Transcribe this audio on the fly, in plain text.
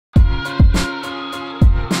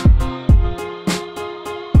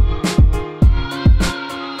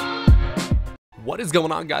What is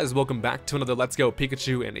going on, guys? Welcome back to another Let's Go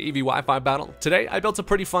Pikachu and Eevee Wi-Fi battle. Today I built a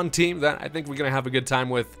pretty fun team that I think we're gonna have a good time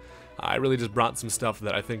with. I really just brought some stuff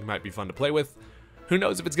that I think might be fun to play with. Who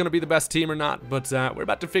knows if it's gonna be the best team or not, but we're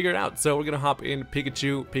about to figure it out. So we're gonna hop in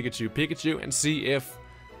Pikachu, and see if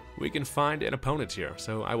we can find an opponent here.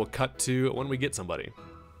 So I will cut to when we get somebody.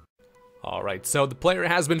 Alright, so the player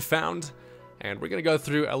has been found, and we're gonna go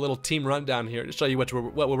through a little team rundown here to show you what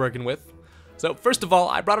we're working with. So first of all,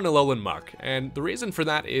 I brought an Alolan Muck, and the reason for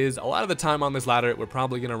that is a lot of the time on this ladder, we're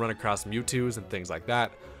probably going to run across Mewtwo's and things like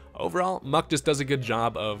that. Overall, Muck just does a good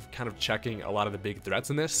job of kind of checking a lot of the big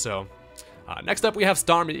threats in this. So next up we have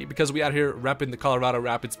Starmie, because we out here repping the Colorado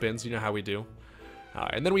Rapid Spins, you know how we do.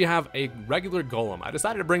 And then we have a regular Golem. I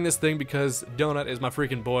decided to bring this thing because Donut is my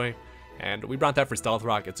freaking boy, and we brought that for Stealth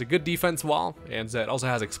Rock. It's a good defense wall, and it also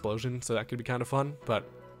has Explosion, so that could be kind of fun. But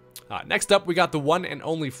next up we got the one and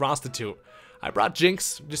only Prostitute. I brought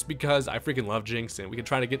Jinx just because I freaking love Jinx, and we can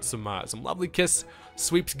try to get some lovely kiss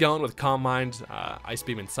sweeps going with Calm Mind, Ice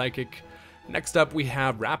Beam, and Psychic. Next up we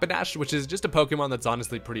have Rapidash, which is just a Pokemon that's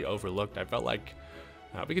honestly pretty overlooked. I felt like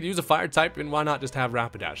we could use a fire type, and why not just have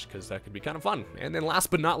Rapidash, because that could be kind of fun. And then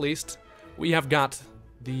last but not least, we have got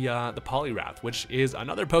the Poliwrath, which is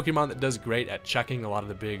another Pokemon that does great at checking a lot of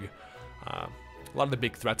the big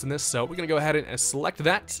threats in this. So we're gonna go ahead and select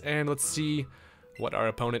that, and let's see what our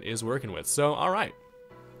opponent is working with. So, alright.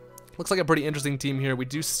 Looks like a pretty interesting team here. We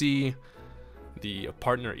do see the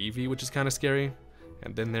partner Eevee, which is kind of scary.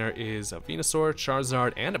 And then there is a Venusaur,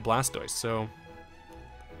 Charizard, and a Blastoise. So,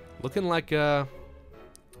 looking like I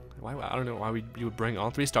don't know why you would bring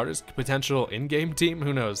all three starters. Potential in-game team?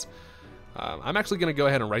 Who knows? I'm actually going to go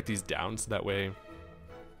ahead and write these down, so that way,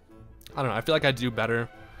 I don't know, I feel like I do better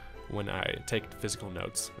when I take physical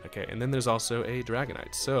notes. Okay, and then there's also a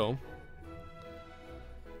Dragonite. So,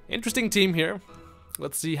 interesting team here.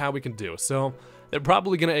 Let's see how we can do. So they're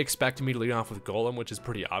probably going to expect me to lead off with Golem, which is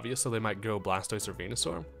pretty obvious, so they might go Blastoise or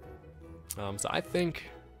Venusaur. So I think,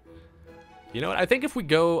 you know what, I think if we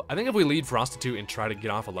lead Prostitute and try to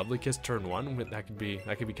get off a Lovely Kiss turn 1, that could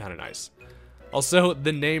be kind of nice. Also,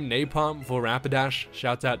 the name Napalm for Rapidash,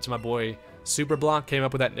 shouts out to my boy Superblock, came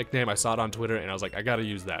up with that nickname. I saw it on Twitter and I was like, I gotta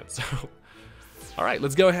use that. So alright,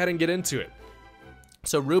 let's go ahead and get into it.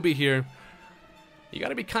 So Ruby here, you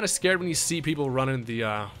gotta be kind of scared when you see people running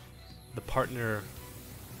the partner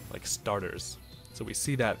like starters. So we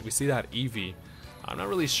see that Eevee. I'm not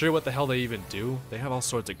really sure what the hell they even do. They have all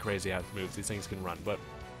sorts of crazy ass moves these things can run, but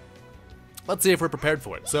let's see if we're prepared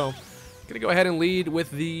for it. So gonna go ahead and lead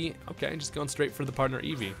with just going straight for the partner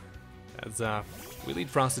Eevee as we lead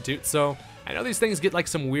Prostitute. So I know these things get like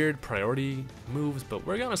some weird priority moves, but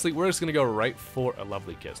we're just gonna go right for a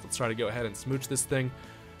Lovely Kiss. Let's try to go ahead and smooch this thing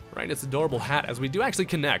right in its adorable hat, as we do actually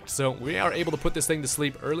connect. So we are able to put this thing to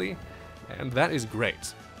sleep early, and that is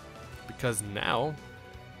great, because now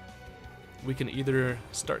we can either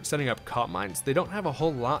start setting up Calm Minds. They don't have a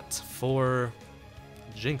whole lot for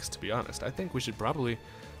Jinx, to be honest. I think we should probably,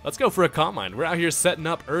 let's go for a Calm Mind. We're out here setting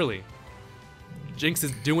up early. Jinx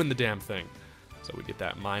is doing the damn thing. So we get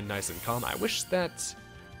that mind nice and calm. I wish that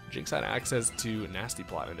Jinx had access to Nasty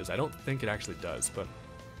Plot in this. I don't think it actually does, but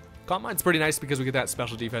Calm Mind's pretty nice because we get that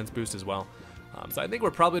special defense boost as well. So I think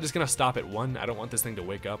we're probably just going to stop at 1. I don't want this thing to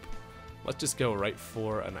wake up. Let's just go right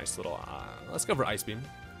for a nice little, let's go for Ice Beam.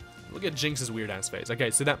 Look at Jinx's weird ass face. Okay,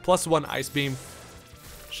 so that +1 Ice Beam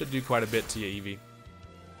should do quite a bit to you, Eevee.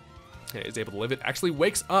 Okay, is able to live it. Actually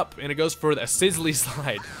wakes up, and it goes for the Sizzly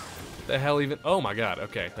Slide. What the hell even? Oh my god,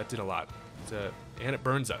 okay, that did a lot. And it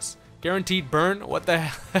burns us. Guaranteed burn? What the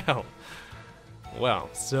hell? Well,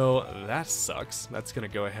 so that sucks. That's going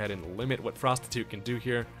to go ahead and limit what Prostitute can do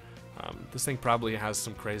here. This thing probably has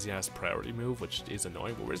some crazy-ass priority move, which is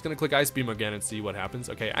annoying, but we're just going to click Ice Beam again and see what happens.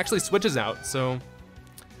 Okay, actually switches out, so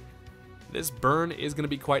this burn is going to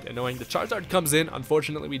be quite annoying. The Charizard comes in.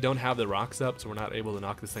 Unfortunately, we don't have the rocks up, so we're not able to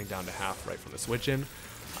knock this thing down to half right from the switch in.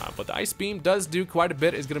 But the Ice Beam does do quite a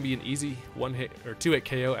bit. It's going to be an easy 1-hit or 2-hit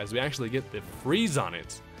KO, as we actually get the freeze on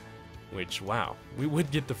it, which, wow, we would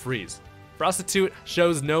get the freeze. Prostitute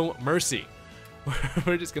shows no mercy.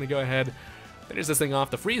 We're just going to go ahead, finish this thing off.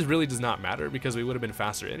 The freeze really does not matter because we would have been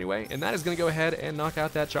faster anyway, and that is going to go ahead and knock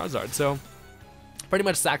out that Charizard. So pretty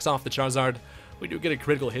much sacks off the Charizard. We do get a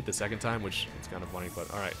critical hit the second time, which is kind of funny, but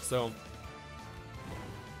alright. So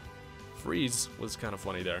freeze was kind of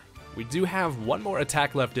funny there. We do have one more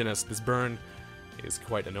attack left in us. This burn is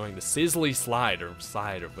quite annoying. The Sizzly Slide, or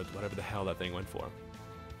whatever the hell that thing went for.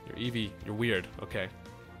 Your Eevee, you're weird. Okay.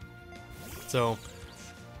 So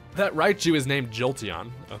that Raichu is named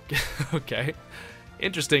Jolteon. Okay. Okay.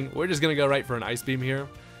 Interesting. We're just gonna go right for an Ice Beam here,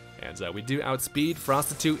 And we do outspeed.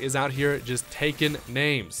 Frostitude is out here just taking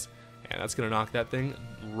names. And that's going to knock that thing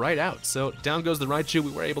right out. So down goes the Raichu.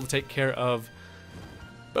 We were able to take care of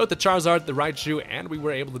both the Charizard, the Raichu, and we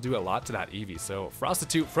were able to do a lot to that Eevee. So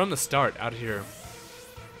Frostitude from the start out here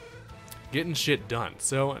getting shit done.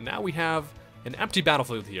 So now we have an empty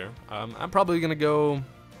battlefield here. I'm probably going to go...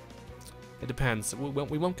 It depends.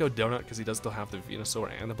 We won't go Donut because he does still have the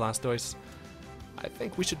Venusaur and the Blastoise. I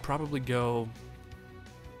think we should probably go...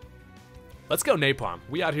 Let's go Napalm.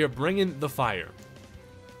 We out here bringing the fire.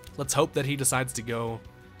 Let's hope that he decides to go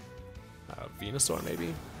Venusaur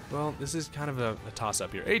maybe. Well, this is kind of a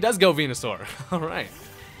toss-up here. He does go Venusaur. All right.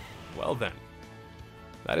 Well then.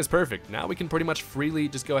 That is perfect. Now we can pretty much freely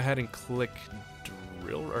just go ahead and click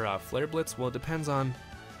Drill or Flare Blitz. Well, it depends on...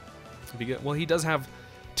 Well, he does have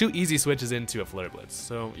 2 easy switches into a Flare Blitz.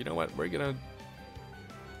 So, you know what? We're going to...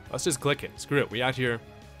 Let's just click it. Screw it. We out here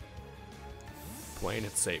playing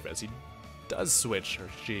it safe as he does switch, or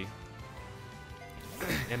she,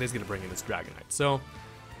 and is going to bring in this Dragonite. So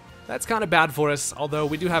that's kind of bad for us, although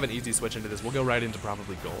we do have an easy switch into this. We'll go right into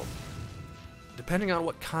probably Golem, depending on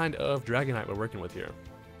what kind of Dragonite we're working with here.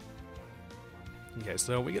 Okay,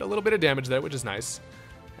 so we get a little bit of damage there, which is nice,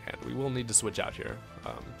 and we will need to switch out here.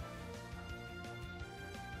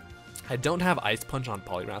 I don't have Ice Punch on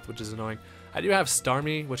Poliwrath, which is annoying. I do have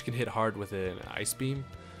Starmie, which can hit hard with an Ice Beam,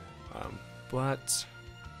 but...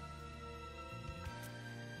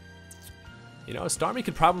 You know, Starmie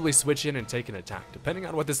could probably switch in and take an attack, depending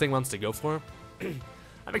on what this thing wants to go for.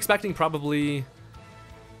 I'm expecting probably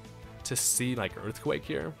to see, like, Earthquake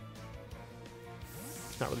here.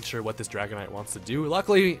 Not really sure what this Dragonite wants to do.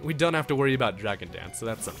 Luckily, we don't have to worry about Dragon Dance, so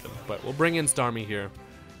that's something. But we'll bring in Starmie here.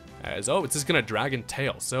 As, oh, it's just going to Dragon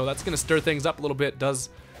Tail. So that's going to stir things up a little bit. Does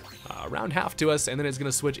around half to us, and then it's going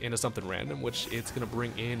to switch into something random, which it's going to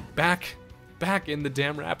bring in back in the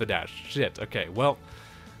damn Rapidash. Shit, okay, well...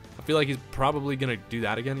 I feel like he's probably going to do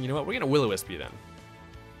that again. You know what? We're going to Will-O-Wisp you then.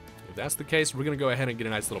 If that's the case, we're going to go ahead and get a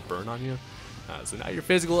nice little burn on you. So now your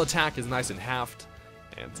physical attack is nice and halved.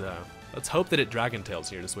 And let's hope that it Dragon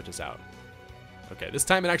Tails here to switch us out. Okay, this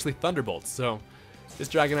time it actually Thunderbolts. So this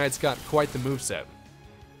Dragonite's got quite the moveset.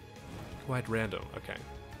 Quite random. Okay.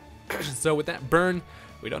 So with that burn,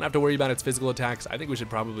 we don't have to worry about its physical attacks. I think we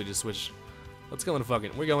should probably just switch. Let's go into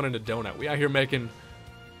fucking... We're going into Donut. We out here making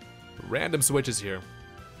random switches here.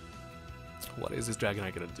 What is this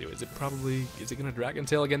Dragonite going to do? Is it going to Dragon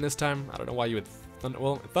Tail again this time? I don't know why you would...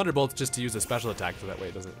 Well, Thunderbolt's just to use a special attack so that way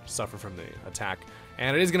it doesn't suffer from the attack.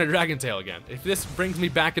 And it is going to Dragon Tail again. If this brings me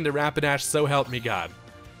back into Rapidash, so help me God.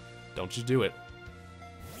 Don't you do it.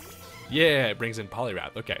 Yeah, it brings in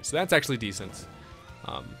Poliwrath. Okay, so that's actually decent.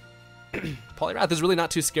 Poliwrath is really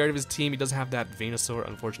not too scared of his team. He does have that Venusaur.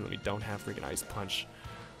 Unfortunately, we don't have freaking Ice Punch.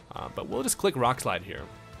 But we'll just click Rock Slide here.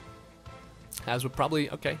 As we're probably...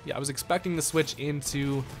 Okay, yeah, I was expecting the switch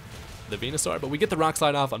into the Venusaur, but we get the Rock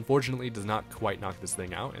Slide off. Unfortunately, it does not quite knock this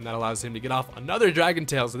thing out, and that allows him to get off another Dragon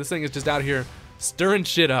Tail. So this thing is just out here stirring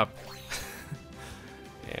shit up.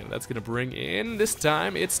 And that's going to bring in, this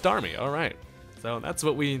time, it's Starmie. All right. So that's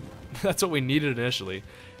what we needed initially.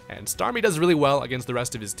 And Starmie does really well against the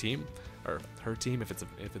rest of his team. Or her team, if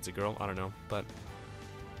it's a girl. I don't know. But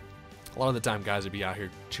a lot of the time, guys would be out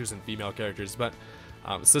here choosing female characters. But...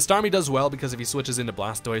 so Starmie does well because if he switches into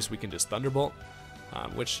Blastoise, we can just Thunderbolt,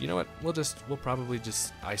 which, you know what, we'll probably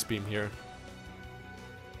just Ice Beam here,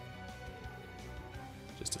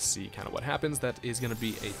 just to see kind of what happens. That is going to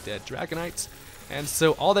be a dead Dragonite, and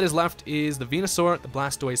so all that is left is the Venusaur, the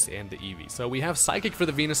Blastoise, and the Eevee. So we have Psychic for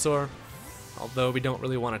the Venusaur, although we don't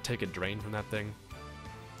really want to take a drain from that thing.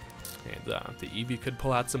 And the Eevee could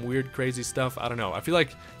pull out some weird, crazy stuff. I don't know. I feel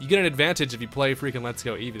like you get an advantage if you play freaking Let's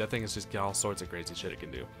Go Eevee. That thing is just got all sorts of crazy shit it can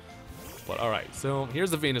do. But alright, so here's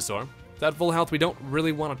the Venusaur. It's at full health. We don't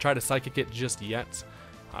really want to try to Psychic it just yet,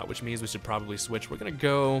 which means we should probably switch. We're gonna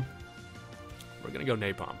go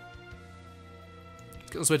Napalm. It's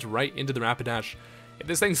gonna switch right into the Rapidash. If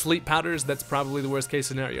this thing Sleep Powders, that's probably the worst case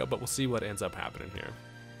scenario, but we'll see what ends up happening here.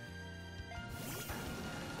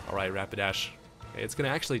 Alright, Rapidash. It's going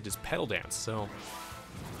to actually just Petal Dance, so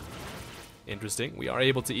interesting. We are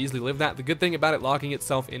able to easily live that. The good thing about it locking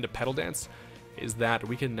itself into Petal Dance is that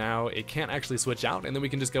we can now, it can't actually switch out, and then we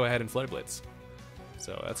can just go ahead and Flare Blitz.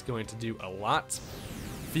 So that's going to do a lot.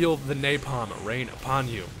 Feel the Napalm rain upon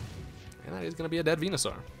you. And that is going to be a dead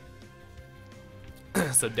Venusaur.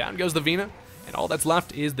 So down goes the Vena, and all that's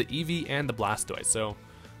left is the Eevee and the Blastoise. So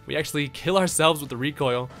we actually kill ourselves with the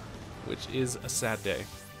recoil, which is a sad day.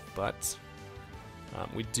 But...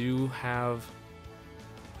 we do have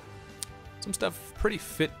some stuff pretty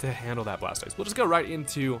fit to handle that Blastoise. We'll just go right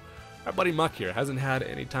into our buddy Muck here hasn't had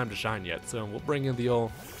any time to shine yet, so we'll bring in the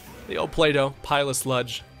old Play-Doh, pile of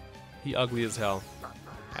sludge. He ugly as hell.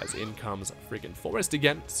 As in comes freaking Forest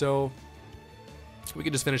again, so we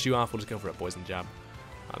can just finish you off. We'll just go for a poison jab.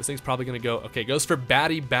 This thing's probably gonna go, okay, goes for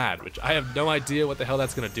Batty Bad, which I have no idea what the hell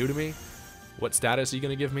that's gonna do to me. What status are you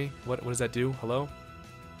gonna give me? What does that do? Hello?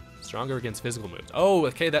 Stronger against physical moves. Oh,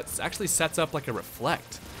 okay, that actually sets up like a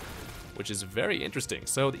reflect, which is very interesting.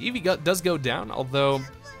 So the Eevee does go down, although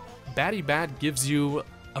Batty Bad gives you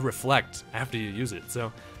a reflect after you use it.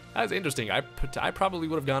 So that's interesting. I probably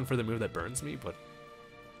would have gone for the move that burns me, but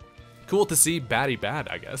cool to see Batty Bad,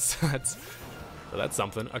 I guess. that's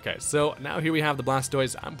something. Okay, so now here we have the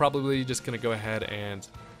Blastoise. I'm probably just gonna go ahead and,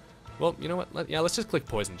 well, you know what? Let's just click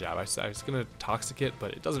Poison Jab. I was gonna Toxic it,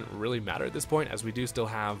 but it doesn't really matter at this point, as we do still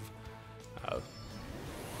have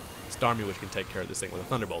Starmie, which can take care of this thing with a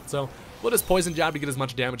Thunderbolt. So we'll just Poison Jab to get as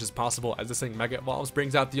much damage as possible as this thing Mega Evolves,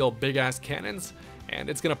 brings out the old big-ass cannons, and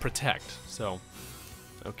it's gonna protect. So,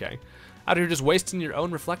 okay. Out here just wasting your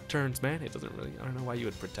own Reflect turns, man. It doesn't really, I don't know why you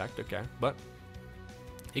would Protect, okay. But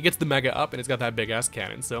he gets the Mega up, and it's got that big-ass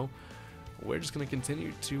cannon, so we're just gonna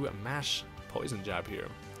continue to mash Poison Jab here,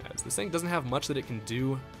 as this thing doesn't have much that it can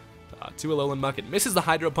do to Alolan Muck. It misses the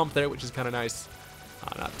Hydro Pump there, which is kind of nice.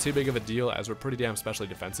 Not too big of a deal, as we're pretty damn specially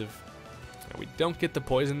defensive. And we don't get the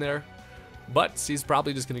poison there, but he's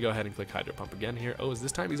probably just going to go ahead and click Hydro Pump again here. Oh, is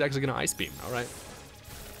this time he's actually going to Ice Beam. All right.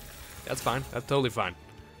 That's fine. That's totally fine.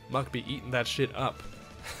 Muck be eating that shit up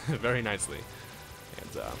very nicely.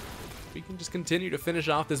 And we can just continue to finish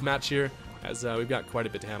off this match here, as we've got quite a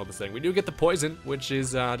bit to handle this thing. We do get the poison, which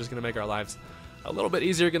is just going to make our lives a little bit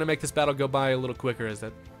easier, going to make this battle go by a little quicker, as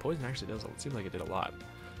that poison actually does seem like it did a lot.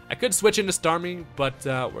 I could switch into Starmie, but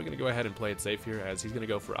we're going to go ahead and play it safe here, as he's going to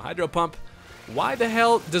go for a Hydro Pump. Why the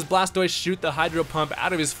hell does Blastoise shoot the Hydro Pump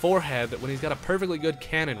out of his forehead when he's got a perfectly good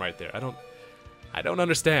cannon right there? I don't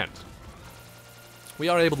understand. We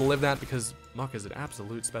are able to live that because Muck is an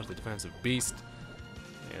absolute specially defensive beast.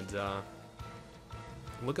 And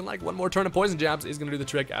looking like one more turn of Poison Jabs is going to do the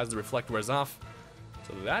trick as the Reflect wears off.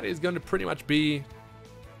 So that is going to pretty much be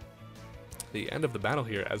the end of the battle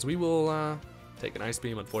here, as we will take an Ice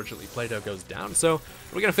Beam. Unfortunately, Play-Doh goes down, so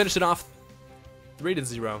we're going to finish it off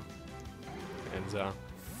 3-0. And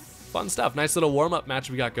fun stuff. Nice little warm-up match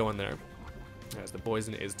we got going there, as the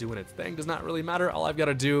poison is doing its thing. Does not really matter. All I've got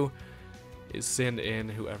to do is send in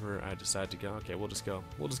whoever I decide to go. Okay, we'll just go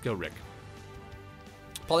Rick.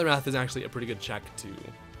 Poliwrath is actually a pretty good check to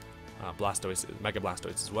Blastoise, Mega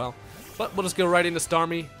Blastoise as well. But we'll just go right into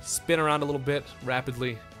Starmie, spin around a little bit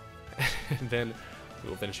rapidly, and then we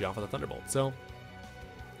will finish you off with a Thunderbolt. So,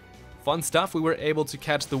 fun stuff. We were able to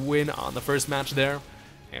catch the win on the first match there.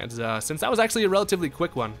 And since that was actually a relatively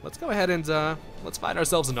quick one, let's go ahead and let's find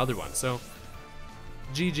ourselves another one. So,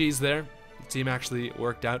 GG's there. The team actually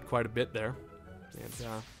worked out quite a bit there.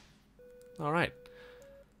 And, all right.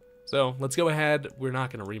 So, let's go ahead. We're not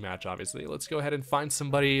going to rematch, obviously. Let's go ahead and find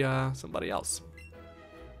somebody else.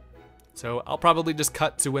 So, I'll probably just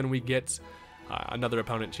cut to when we get another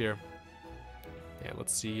opponent here. Yeah,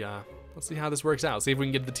 let's see how this works out. See if we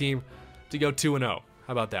can get the team to go 2-0. How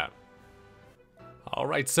about that? All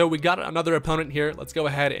right, so we got another opponent here. Let's go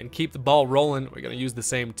ahead and keep the ball rolling. We're going to use the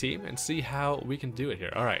same team and see how we can do it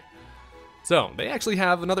here. All right. So they actually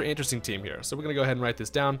have another interesting team here. So we're going to go ahead and write this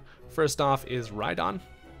down. First off is Rhydon,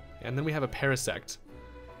 and then we have a Parasect.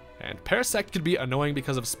 And Parasect could be annoying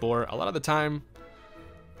because of Spore. A lot of the time,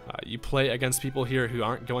 you play against people here who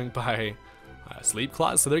aren't going by Sleep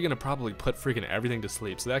Claws, so they're going to probably put freaking everything to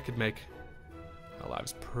sleep. So that could make our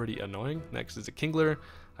lives pretty annoying. Next is a Kingler,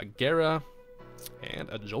 a Gara, and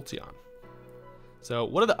a Jolteon. So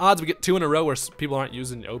what are the odds we get 2 in a row where people aren't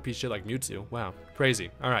using OP shit like Mewtwo? Wow, crazy.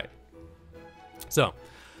 All right. So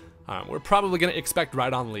we're probably going to expect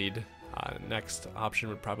Rhydon lead. Next option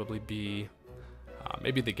would probably be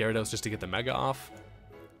maybe the Gyarados just to get the Mega off.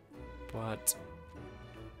 But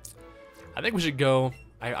I think we should go.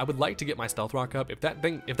 I would like to get my Stealth Rock up. If that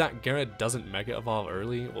Gyara doesn't Mega Evolve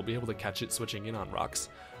early, we'll be able to catch it switching in on Rocks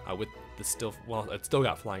with the it's still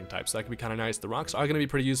got Flying type, so that could be kind of nice. The Rocks are going to be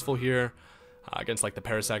pretty useful here against like the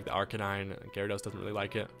Parasect, the Arcanine. Gyarados doesn't really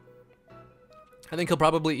like it. I think he'll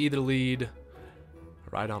probably either lead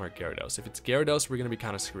Rhydon or Gyarados. If it's Gyarados, we're going to be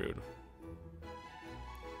kind of screwed.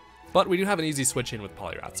 But we do have an easy switch in with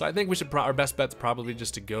Poliwrath, so I think we should our best bet's probably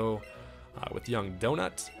just to go with Young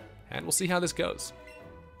Donut, and we'll see how this goes.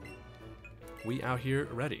 We out here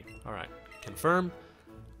ready. All right, confirm.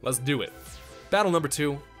 Let's do it. Battle number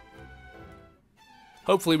 2.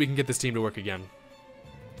 Hopefully we can get this team to work again.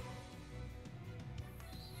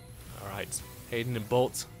 All right, Hayden and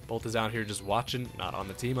Bolt. Bolt is out here just watching, not on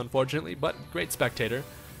the team unfortunately, but great spectator.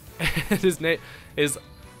 His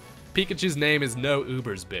Pikachu's name is No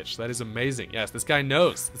Uber's bitch. That is amazing. Yes, this guy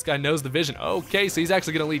knows. This guy knows the vision. Okay, so he's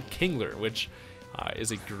actually going to lead Kingler, which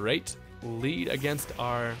is a great lead against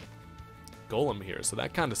our Golem here. So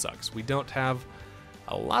that kind of sucks. We don't have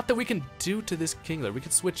a lot that we can do to this Kingler. We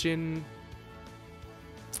could switch in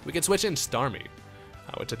Starmie,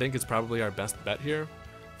 which I think is probably our best bet here.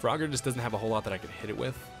 Frogger just doesn't have a whole lot that I can hit it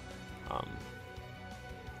with.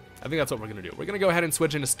 I think that's what we're going to do. We're going to go ahead and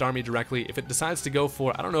switch into Starmie directly. If it decides to go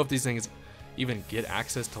for, I don't know if these things even get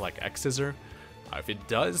access to like X-Scissor. If it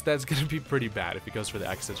does, that's going to be pretty bad if it goes for the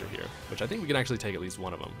X-Scissor here, which I think we can actually take at least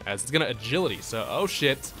one of them, as it's going to Agility. So, oh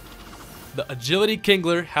shit. The Agility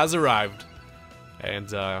Kingler has arrived. And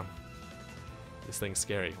this thing's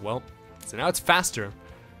scary. Well, so now it's faster.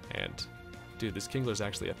 And, dude, this Kingler's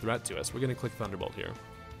actually a threat to us. We're going to click Thunderbolt here.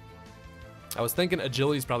 I was thinking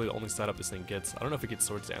Agility is probably the only setup this thing gets. I don't know if it gets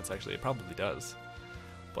Swords Dance, actually. It probably does.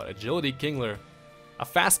 But Agility Kingler. A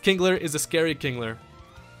fast Kingler is a scary Kingler.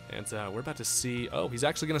 And we're about to see... Oh, he's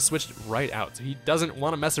actually going to switch right out. So he doesn't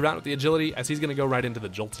want to mess around with the Agility, as he's going to go right into the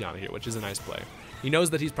Jolteon here, which is a nice play. He knows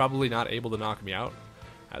that he's probably not able to knock me out,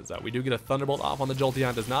 as we do get a Thunderbolt off on the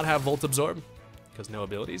Jolteon. Does not have Volt Absorb, because no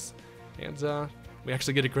abilities. And we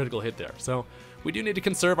actually get a critical hit there. So we do need to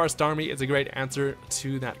conserve our Starmie. It's a great answer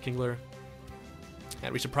to that Kingler.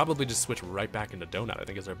 And we should probably just switch right back into Donut, I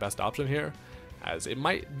think is our best option here. As it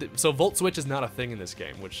might... So Volt Switch is not a thing in this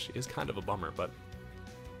game, which is kind of a bummer, but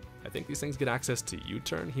I think these things get access to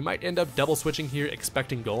U-Turn. He might end up double switching here,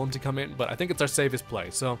 expecting Golem to come in, but I think it's our safest play.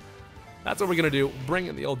 So that's what we're going to do. Bring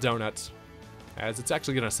in the old Donut, as it's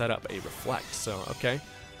actually going to set up a Reflect. So, okay.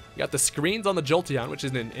 We got the screens on the Jolteon, which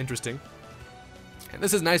is interesting. And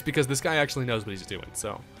this is nice because this guy actually knows what he's doing.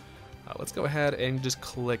 So let's go ahead and just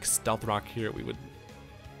click Stealth Rock here. We would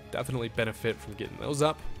definitely benefit from getting those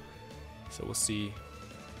up. So we'll see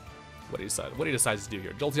what he decides to do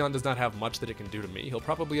here. Jolteon does not have much that it can do to me. He'll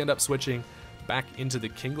probably end up switching back into the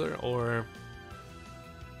Kingler or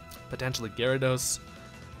potentially Gyarados.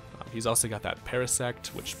 He's also got that Parasect,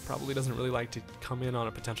 which probably doesn't really like to come in on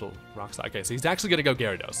a potential Rock Slide. Okay, so he's actually going to go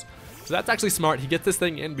Gyarados. So that's actually smart. He gets this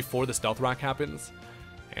thing in before the Stealth Rock happens.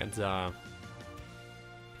 And that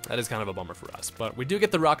is kind of a bummer for us. But we do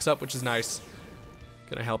get the rocks up, which is nice.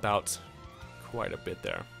 Gonna help out quite a bit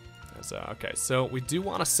there. Okay, so we do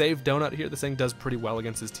want to save Donut here. This thing does pretty well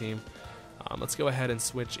against his team. Let's go ahead and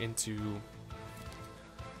switch into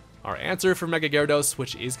our answer for Mega Gyarados,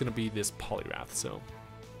 which is going to be this Poliwrath. So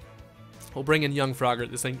we'll bring in Young Frogger.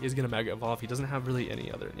 This thing is going to Mega Evolve. He doesn't have really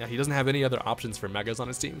any other... Yeah, he doesn't have any other options for Megas on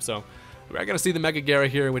his team. So we're going to see the Mega Gyara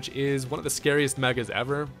here, which is one of the scariest Megas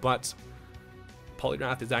ever. But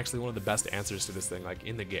Poliwrath is actually one of the best answers to this thing, like,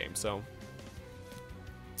 in the game. So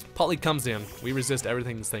Poly comes in. We resist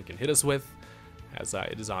everything this thing can hit us with, as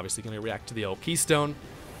it is obviously going to react to the old Keystone.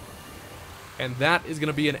 And that is going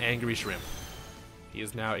to be an Angry Shrimp. He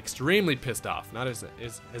is now extremely pissed off, not as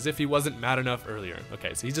if he wasn't mad enough earlier.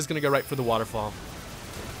 Okay, so he's just going to go right for the Waterfall.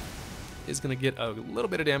 He's going to get a little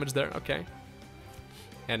bit of damage there, okay.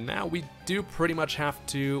 And now we do pretty much have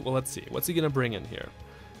to, well, let's see. What's he going to bring in here?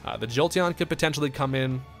 The Jolteon could potentially come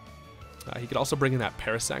in. He could also bring in that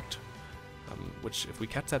Parasect, which if we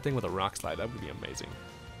catch that thing with a Rock Slide, that would be amazing.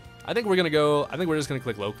 I think we're going to go, I think we're just going to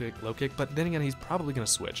click low kick, but then again, he's probably going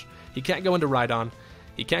to switch. He can't go into Rhydon.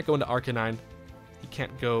 He can't go into Arcanine. He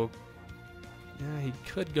can't go, yeah, he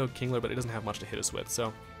could go Kingler, but he doesn't have much to hit us with,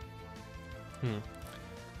 so.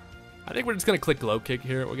 I think we're just going to click low kick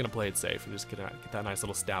here. We're going to play it safe. We're just going to get that nice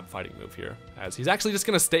little stab fighting move here, as he's actually just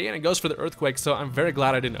going to stay in and goes for the Earthquake, so I'm very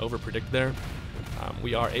glad I didn't over-predict there.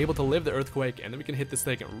 We are able to live the Earthquake, and then we can hit this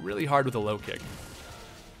thing really hard with a low kick.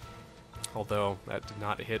 Although that did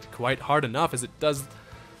not hit quite hard enough, as it does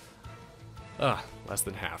less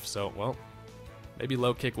than half. So, well, maybe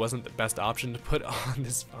low kick wasn't the best option to put on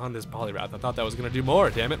this Poliwrath. I thought that was going to do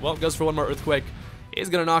more, damn it. Well, it goes for one more Earthquake. Is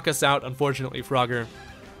going to knock us out. Unfortunately, Frogger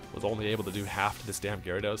was only able to do half to this damn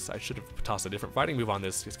Gyarados. I should have tossed a different fighting move on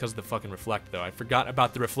this. It's because of the fucking Reflect, though. I forgot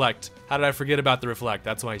about the Reflect. How did I forget about the Reflect?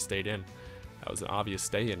 That's why I stayed in. That was an obvious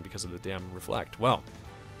stay in because of the damn Reflect. Well,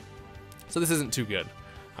 so this isn't too good.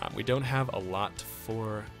 We don't have a lot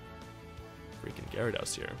for freaking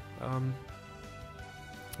Gyarados here.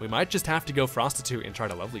 We might just have to go Prostitute and try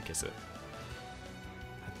to Lovely Kiss it.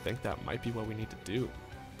 I think that might be what we need to do.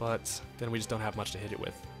 But then we just don't have much to hit it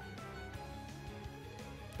with.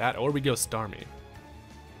 That, or we go Starmie.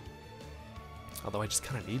 Although I just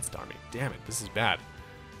kind of need Starmie. Damn it, this is bad.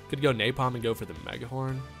 Could go Napalm and go for the Mega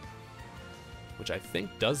Horn, which I think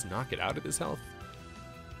does knock it out at this health.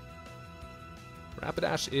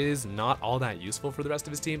 Rapidash is not all that useful for the rest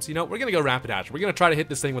of his team. So, you know, we're going to go Rapidash. We're going to try to hit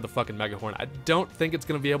this thing with a fucking Mega Horn. I don't think it's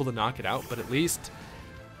going to be able to knock it out, but at least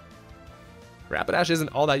Rapidash isn't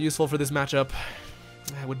all that useful for this matchup.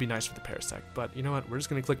 It would be nice for the Parasect, but you know what? We're just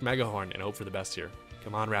going to click Mega Horn and hope for the best here.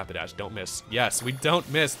 Come on, Rapidash. Don't miss. Yes, we don't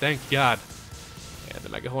miss. Thank God. And the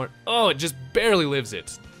Mega Horn. Oh, it just barely lives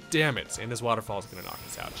it. Damn it. And this Waterfall is going to knock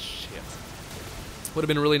us out. Shit. Would have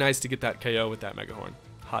been really nice to get that KO with that Mega Horn.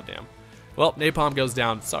 Hot damn. Well, Napalm goes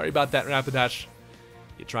down. Sorry about that, Rapidash.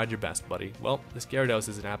 You tried your best, buddy. Well, this Gyarados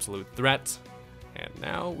is an absolute threat. And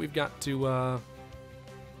now we've got to...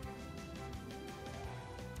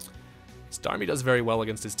 Starmie does very well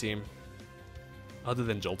against his team. Other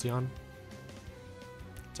than Jolteon.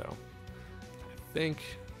 So, I think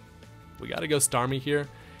we got to go Starmie here.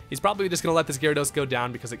 He's probably just going to let this Gyarados go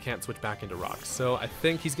down because it can't switch back into rocks. So I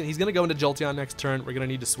think he's going to go into Jolteon next turn. We're going to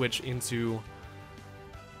need to switch into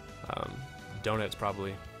Donuts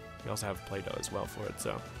probably. We also have Play-Doh as well for it.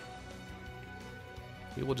 So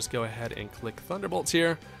we will just go ahead and click Thunderbolts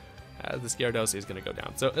here as this Gyarados is going to go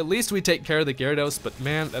down. So at least we take care of the Gyarados, but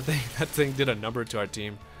man, that thing did a number to our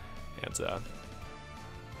team. And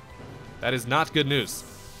that is not good news.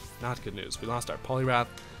 Not good news. We lost our Poliwrath.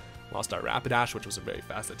 Lost our Rapidash, which was a very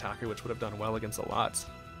fast attacker, which would have done well against a lot.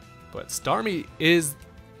 But Starmie is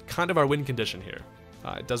kind of our win condition here.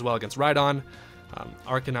 It does well against Rhydon,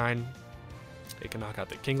 Arcanine. It can knock out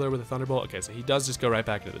the Kingler with a Thunderbolt. Okay, so he does just go right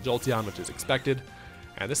back into the Jolteon, which is expected.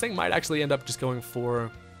 And this thing might actually end up just going for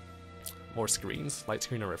more screens, Light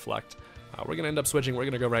Screen or Reflect. We're going to end up switching. We're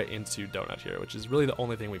going to go right into Donut here, which is really the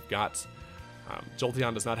only thing we've got.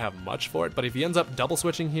 Jolteon does not have much for it, but if he ends up double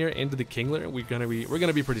switching here into the Kingler, we're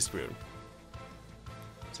gonna be pretty screwed.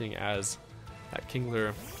 Seeing as that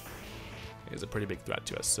Kingler is a pretty big threat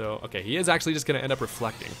to us. So okay, he is actually just gonna end up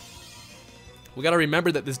reflecting. We gotta remember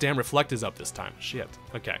that this damn Reflect is up this time. Shit.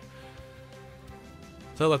 Okay.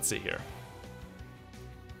 So let's see here.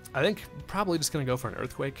 I think probably just gonna go for an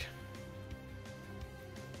Earthquake.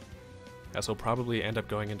 Guess we'll probably end up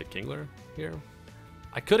going into Kingler here.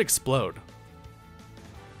 I could Explode.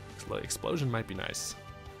 Explosion might be nice.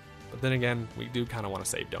 But then again, we do kind of want to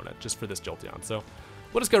save Donut just for this Jolteon. So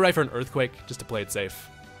we'll just go right for an Earthquake just to play it safe.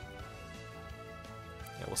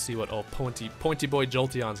 Yeah, we'll see what old pointy boy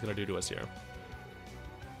Jolteon's going to do to us here.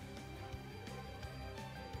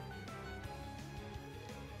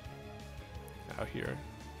 Out here.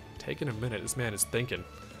 Taking a minute. This man is thinking.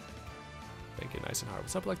 Thinking nice and hard.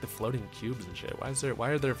 What's up with like the floating cubes and shit?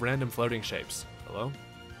 Why are there random floating shapes? Hello?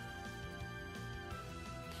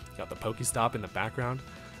 Got the Pokestop in the background.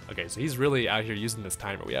 Okay, so he's really out here using this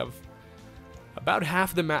timer. We have about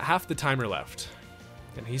half the timer left,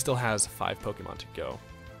 and he still has 5 Pokemon to go.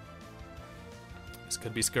 This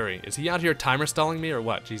could be scurry. Is he out here timer stalling me or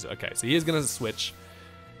what? Jeez. Okay, so he is gonna switch.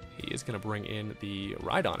 He is gonna bring in the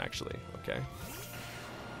Rhydon actually. Okay.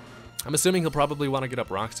 I'm assuming he'll probably want to get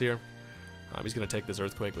up rocks here. He's gonna take this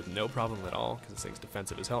Earthquake with no problem at all because this thing's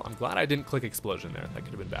defensive as hell. I'm glad I didn't click Explosion there. That could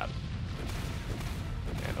have been bad.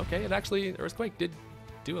 And okay, it actually, Earthquake did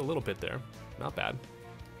do a little bit there. Not bad.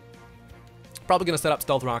 Probably going to set up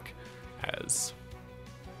Stealth Rock as...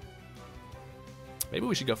 Maybe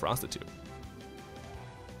we should go Frostitude.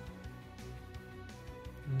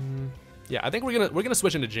 Yeah, I think we're gonna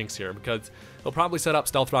switch into Jinx here because he'll probably set up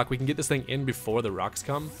Stealth Rock. We can get this thing in before the rocks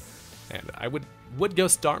come. And I would go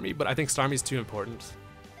Starmie, but I think Starmie's too important.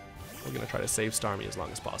 We're going to try to save Starmie as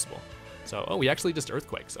long as possible. So, oh, we actually just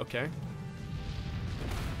Earthquakes. Okay.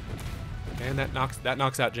 And that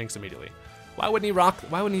knocks out Jinx immediately. Why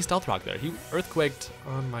wouldn't he Stealth Rock there? He Earthquaked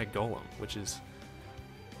on my Golem, which is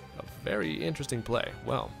a very interesting play.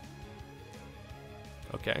 Well,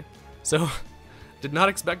 okay. So, did not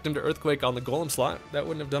expect him to Earthquake on the Golem slot. That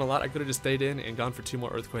wouldn't have done a lot. I could have just stayed in and gone for 2 more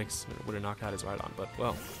Earthquakes. And it would have knocked out his Rhydon, but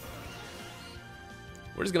well.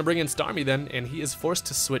 We're just going to bring in Starmie then, and he is forced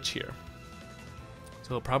to switch here. So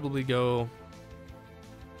he'll probably go...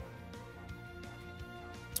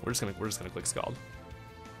 We're just gonna click Scald.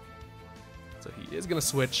 So he is gonna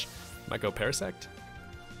switch. Might go Parasect.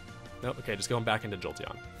 Nope. Okay, just going back into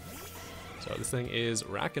Jolteon. So this thing is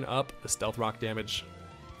racking up the Stealth Rock damage.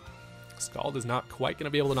 Scald is not quite gonna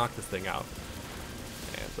be able to knock this thing out.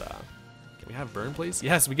 And can we have burn, please?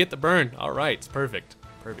 Yes, we get the burn. All right, perfect,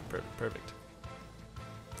 perfect.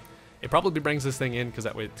 It probably brings this thing in because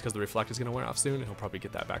the Reflect is gonna wear off soon, and he'll probably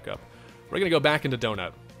get that back up. We're gonna go back into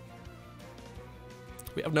Donut.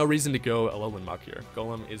 We have no reason to go Alolan Muck here.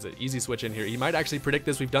 Golem is an easy switch in here. He might actually predict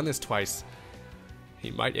this. We've done this twice.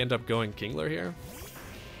 He might end up going Kingler here.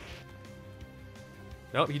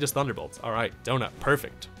 Nope, he just Thunderbolts. All right, Donut,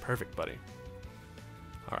 perfect, buddy.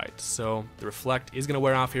 Alright, so the Reflect is going to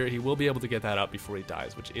wear off here. He will be able to get that up before he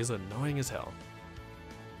dies, which is annoying as hell.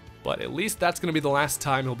 But at least that's going to be the last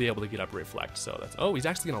time he'll be able to get up Reflect. So that's... Oh, he's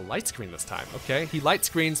actually going to light screen this time. Okay, he light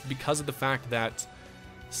screens because of the fact that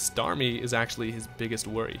Starmie is actually his biggest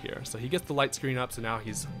worry here. So he gets the light screen up, so now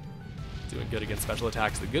he's doing good against special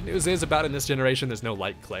attacks. The good news is about in this generation, there's no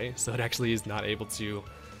light clay, so it actually is not able to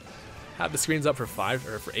have the screens up for 5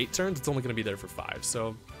 or for 8 turns. It's only going to be there for 5.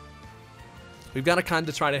 So we've got to kind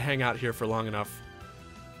of try to hang out here for long enough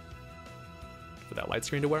for that light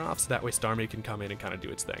screen to wear off, so that way Starmie can come in and kind of do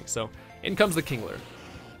its thing. So in comes the Kingler.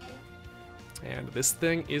 And this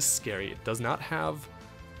thing is scary. It does not have...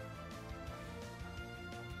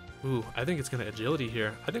 Ooh, I think it's going to agility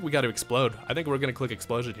here. I think we got to explode. I think we're going to click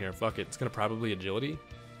explosion here. Fuck it. It's going to probably agility.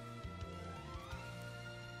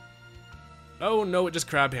 Oh no, it just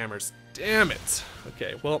crab hammers. Damn it.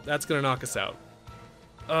 Okay, well, that's going to knock us out.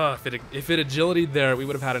 If it agility'd there, we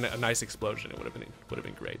would have had a nice explosion. It would have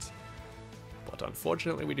been great. But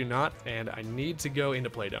unfortunately, we do not, and I need to go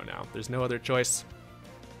into Play-Doh now. There's no other choice.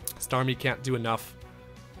 Starmie can't do enough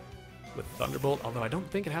with Thunderbolt, although I don't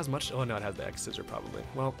think it has much. Oh no, it has the X Scissor probably.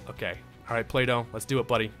 Well, okay. Alright, Play-Doh, let's do it,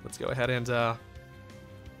 buddy. Let's go ahead and,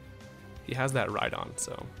 he has that Rhydon,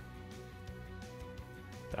 so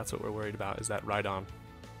that's what we're worried about, is that Rhydon.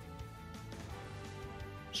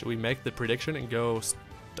 Should we make the prediction and go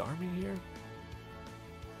Starmie here?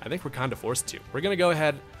 I think we're kind of forced to. We're gonna go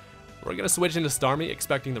ahead. We're gonna switch into Starmie,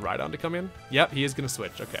 expecting the Rhydon to come in. Yep, he is gonna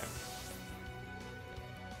switch. Okay.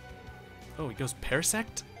 Oh, he goes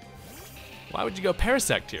Parasect? Why would you go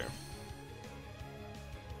Parasect here?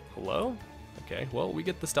 Hello? Okay, well, we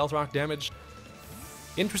get the Stealth Rock damage.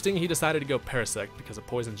 Interesting, he decided to go Parasect because a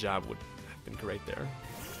Poison Jab would have been great there.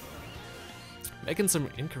 Making some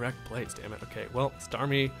incorrect plays, damn it. Okay, well,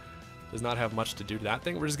 Starmie does not have much to do to that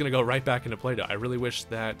thing. We're just gonna go right back into Play-Doh. I really wish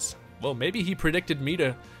that... Well, maybe he predicted me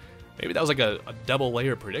to... Maybe that was like a double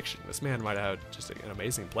layer prediction. This man might have just an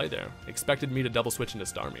amazing play there. Expected me to double switch into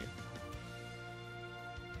Starmie.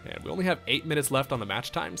 And we only have 8 minutes left on the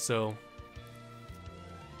match time, so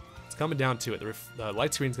it's coming down to it. The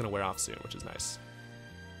light screen's gonna wear off soon, which is nice.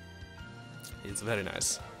 It's very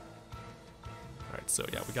nice. Alright, so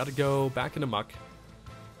yeah, we gotta go back into Muck.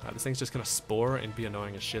 This thing's just gonna Spore and be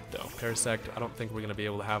annoying as shit though. Parasect, I don't think we're gonna be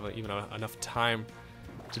able to have enough time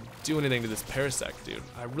to do anything to this Parasect, dude.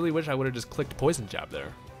 I really wish I would have just clicked Poison Jab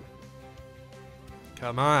there.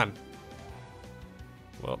 Come on.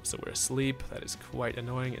 Well, so we're asleep. That is quite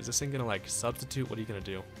annoying. Is this thing gonna like substitute? What are you gonna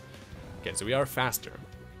do? Okay, so we are faster.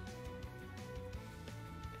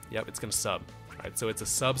 Yep, it's gonna sub. Alright, so it's a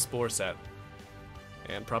sub Spore set.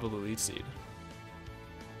 And probably Leech Seed.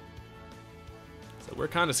 So we're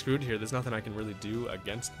kind of screwed here. There's nothing I can really do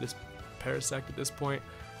against this Parasect at this point.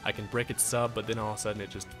 I can break its sub, but then all of a sudden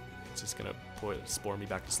it's just gonna Spore me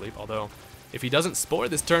back to sleep. Although, if he doesn't Spore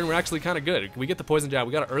this turn, we're actually kind of good. We get the Poison Jab.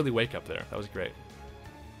 We got an early wake up there. That was great.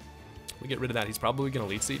 We get rid of that. He's probably gonna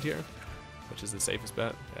Leech Seed here, which is the safest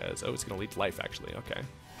bet. Oh, it's gonna Leech Life actually. Okay.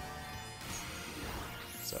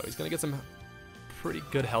 So he's gonna get some pretty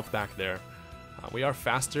good health back there. We are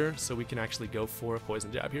faster, so we can actually go for a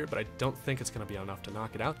Poison Jab here, but I don't think it's going to be enough to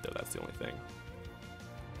knock it out, though. That's the only thing.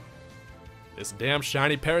 This damn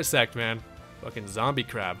shiny Parasect, man. Fucking zombie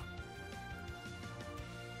crab.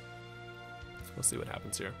 Let's see what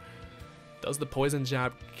happens here. Does the Poison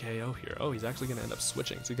Jab KO here? Oh, he's actually going to end up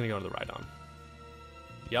switching, so he's going to go to the Rhydon.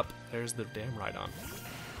 Yep, there's the damn Rhydon.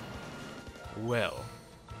 Well.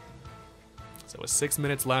 So with 6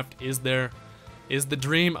 minutes left, is the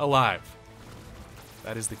dream alive?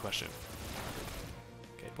 That is the question.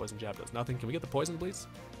 Okay, Poison Jab does nothing. Can we get the poison, please?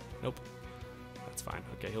 Nope. That's fine.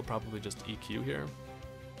 Okay, he'll probably just EQ here.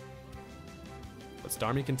 But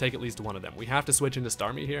Starmie can take at least one of them. We have to switch into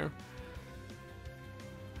Starmie here.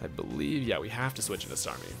 I believe, yeah, we have to switch into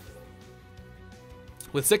Starmie.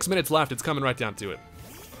 With 6 minutes left, it's coming right down to it.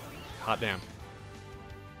 Hot damn.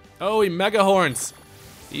 Oh, he Mega Horns!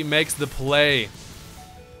 He makes the play.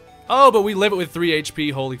 Oh, but we live it with 3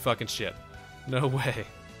 HP. Holy fucking shit. No way.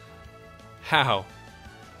 How?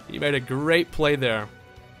 He made a great play there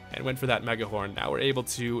and went for that Mega Horn. Now we're able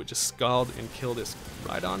to just Scald and kill this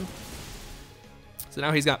Rhydon. So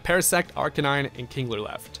now he's got Parasect, Arcanine, and Kingler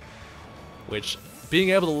left. Which,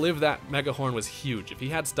 being able to live that Mega Horn was huge. If he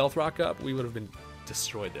had Stealth Rock up, we would have been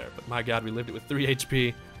destroyed there. But my god, we lived it with 3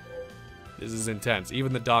 HP. This is intense.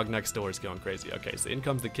 Even the dog next door is going crazy. Okay, so in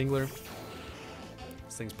comes the Kingler.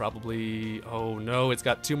 This thing's probably... Oh no, it's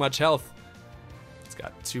got too much health. It's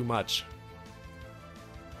got too much.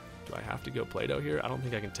 Do I have to go Play-Doh here? I don't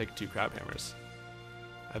think I can take 2 Crab Hammers.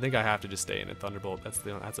 I think I have to just stay in a Thunderbolt.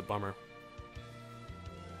 That's a bummer.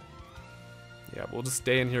 Yeah, we'll just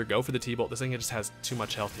stay in here, go for the T-Bolt. This thing just has too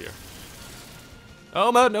much health here.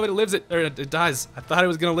 Oh, no, nobody lives it. Or it dies. I thought it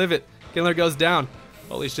was going to live it. Kingler goes down.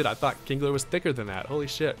 Holy shit, I thought Kingler was thicker than that. Holy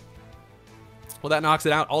shit. Well, that knocks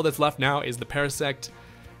it out. All that's left now is the Parasect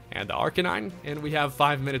and the Arcanine, and we have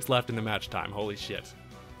 5 minutes left in the match time. Holy shit.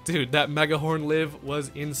 Dude, that Mega Horn live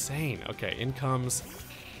was insane. Okay, in comes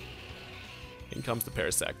the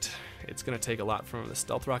Parasect. It's going to take a lot from the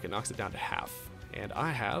Stealth Rock. It knocks it down to half. And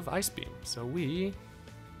I have Ice Beam. So we...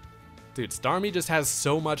 Dude, Starmie just has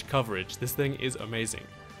so much coverage. This thing is amazing.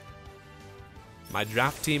 My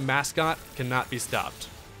draft team mascot cannot be stopped.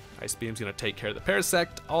 Ice Beam's going to take care of the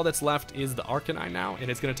Parasect. All that's left is the Arcanine now,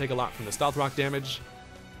 and it's going to take a lot from the Stealth Rock damage.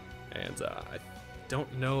 And I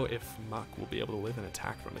don't know if Muck will be able to live an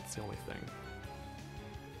attack from it. It's the only thing.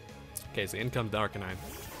 Okay, so in comes the Arcanine.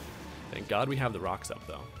 Thank God we have the rocks up,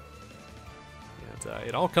 though. And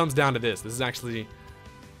it all comes down to this. This is actually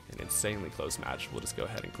an insanely close match. We'll just go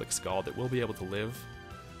ahead and click Scald. It will be able to live.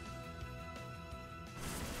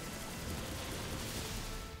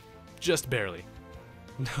 Just barely.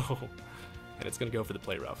 No. And it's going to go for the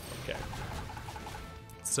Play Rough. Okay.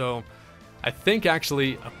 So, I think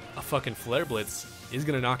actually a fucking Flare Blitz is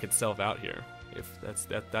going to knock itself out here. If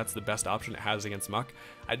that's the best option it has against Muck.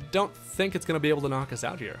 I don't think it's going to be able to knock us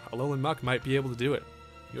out here. Alolan Muck might be able to do it.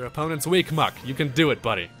 Your opponent's weak, Muck. You can do it,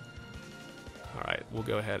 buddy. Alright, we'll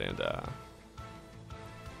go ahead and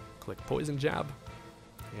click Poison Jab.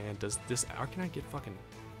 And does this Arcanine get fucking...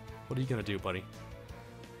 What are you going to do, buddy?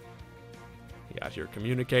 You out here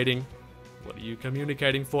communicating. What are you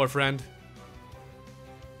communicating for, friend?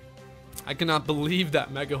 I cannot believe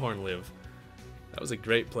that Mega Horn live. That was a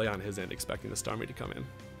great play on his end, expecting the Starmie to come in.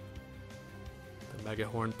 The Mega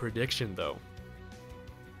Horn prediction, though.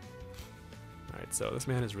 Alright, so this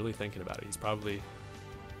man is really thinking about it. He's going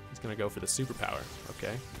to go for the superpower,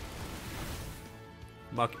 okay?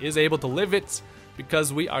 Muck is able to live it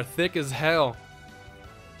because we are thick as hell.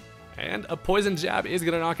 And a Poison Jab is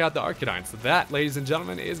going to knock out the Arcanine. So that, ladies and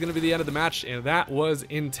gentlemen, is going to be the end of the match, and that was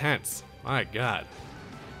intense. My God.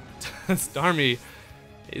 Starmie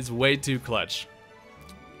is way too clutch.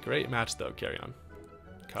 Great match, though, Carrion.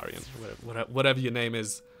 Whatever your name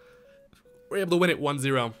is. We're able to win it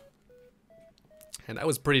 1-0. And that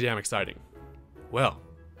was pretty damn exciting. Well,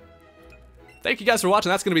 thank you guys for watching.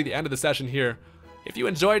 That's going to be the end of the session here. If you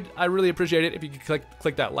enjoyed, I really appreciate it if you could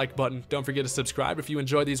click that like button. Don't forget to subscribe if you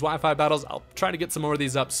enjoy these Wi-Fi battles. I'll try to get some more of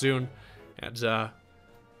these up soon. And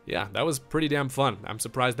yeah, that was pretty damn fun. I'm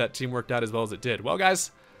surprised that team worked out as well as it did. Well,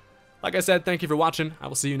 guys, like I said, thank you for watching. I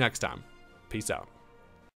will see you next time. Peace out.